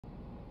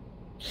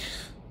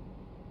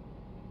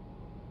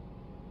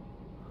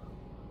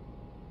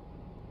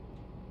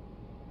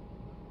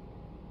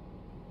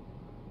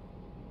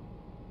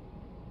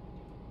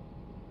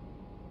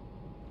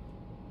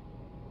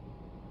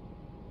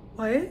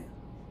Wyatt?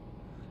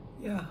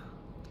 Yeah.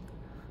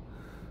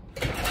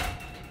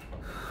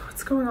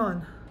 What's going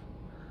on?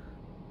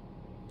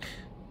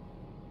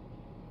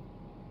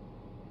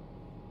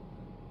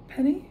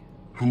 Penny?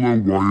 Hello,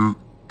 Wyatt,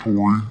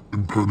 Tori,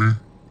 and Penny.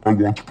 I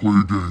want to play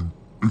a game.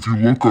 If you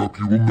look up,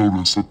 you will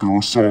notice that there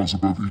are saws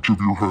above each of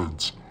your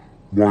heads.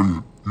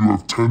 Wyatt, you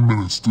have 10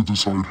 minutes to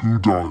decide who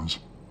dies.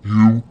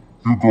 You,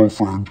 your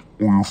girlfriend,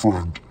 or your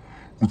friend.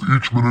 With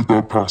each minute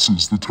that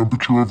passes, the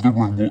temperature of the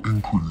room will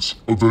increase,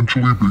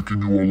 eventually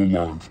baking you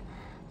all alive.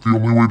 The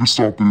only way to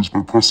stop it is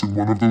by pressing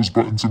one of those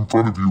buttons in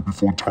front of you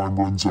before time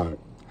runs out.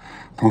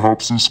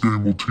 Perhaps this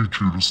game will teach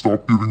you to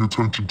stop giving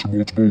attention to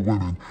multiple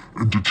women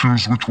and to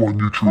choose which one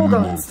you truly love.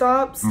 Hold on,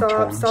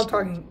 stop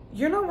talking.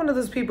 You're not one of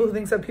those people who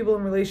thinks that people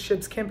in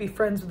relationships can't be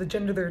friends with the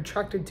gender they're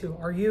attracted to,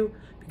 are you?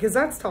 Because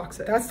that's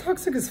toxic. That's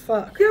toxic as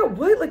fuck. Yeah,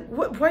 what? Like,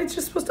 what? Why is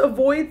just supposed to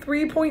avoid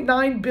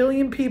 3.9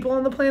 billion people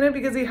on the planet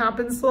because he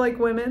happens to like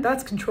women?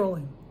 That's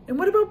controlling. And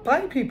what about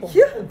bi people?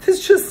 Yeah,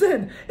 this just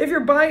in. If you're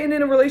bi and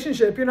in a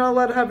relationship, you're not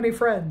allowed to have any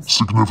friends.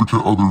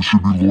 Significant others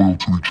should be loyal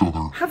to each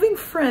other. Having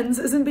friends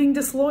isn't being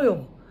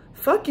disloyal.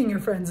 Fucking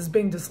your friends is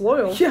being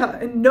disloyal. Yeah,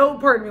 and no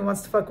part of me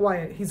wants to fuck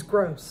Wyatt. He's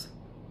gross.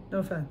 No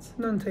offense.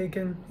 None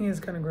taken. He is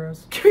kind of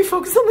gross. Can we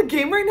focus on the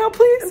game right now,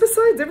 please? And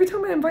besides, every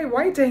time I invite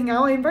Wyatt to hang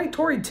out, I invite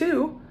Tori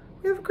too.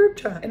 We have a group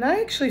chat. And I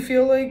actually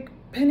feel like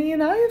Penny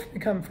and I have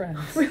become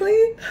friends.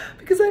 Really?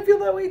 Because I feel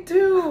that way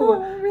too.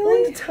 Oh, really?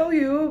 I wanted to tell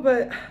you,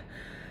 but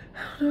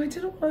I don't know, I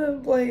didn't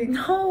want to, like,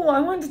 no, I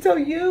wanted to tell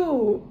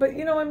you, but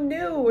you know, I'm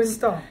new and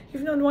stop.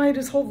 You've known Wyatt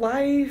his whole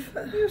life.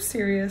 You're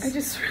serious. I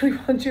just really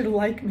want you to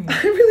like me.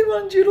 I really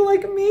want you to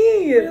like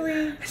me.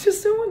 Really? I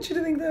just don't want you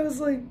to think that I was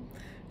like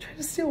trying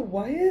to steal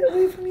Wyatt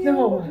away from you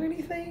or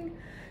anything.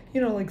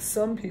 You know, like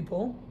some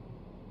people.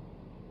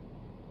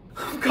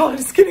 Oh God,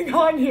 it's getting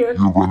hot here.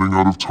 You're running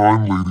out of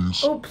time,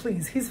 ladies. Oh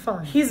please, he's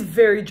fine. He's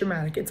very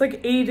dramatic. It's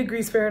like 80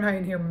 degrees Fahrenheit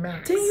in here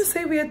max. Didn't you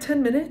say we had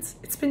 10 minutes?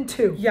 It's been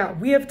 2. Yeah,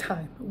 we have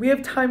time. We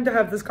have time to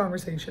have this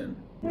conversation.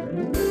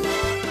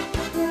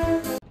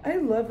 I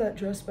love that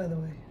dress, by the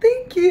way.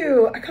 Thank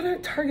you. I got it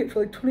at Target for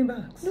like 20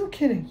 bucks. No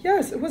kidding.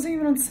 Yes, it wasn't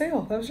even on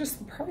sale. That was just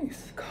the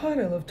price. God,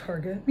 I love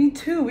Target. Me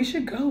too. We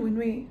should go when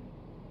we...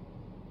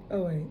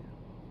 Oh, wait.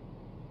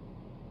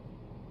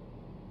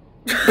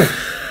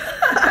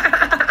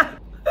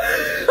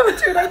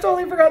 Dude, I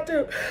totally forgot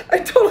to. God,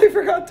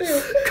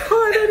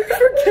 I didn't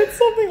forget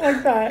something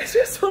like that. It's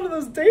just one of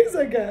those days,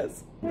 I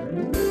guess.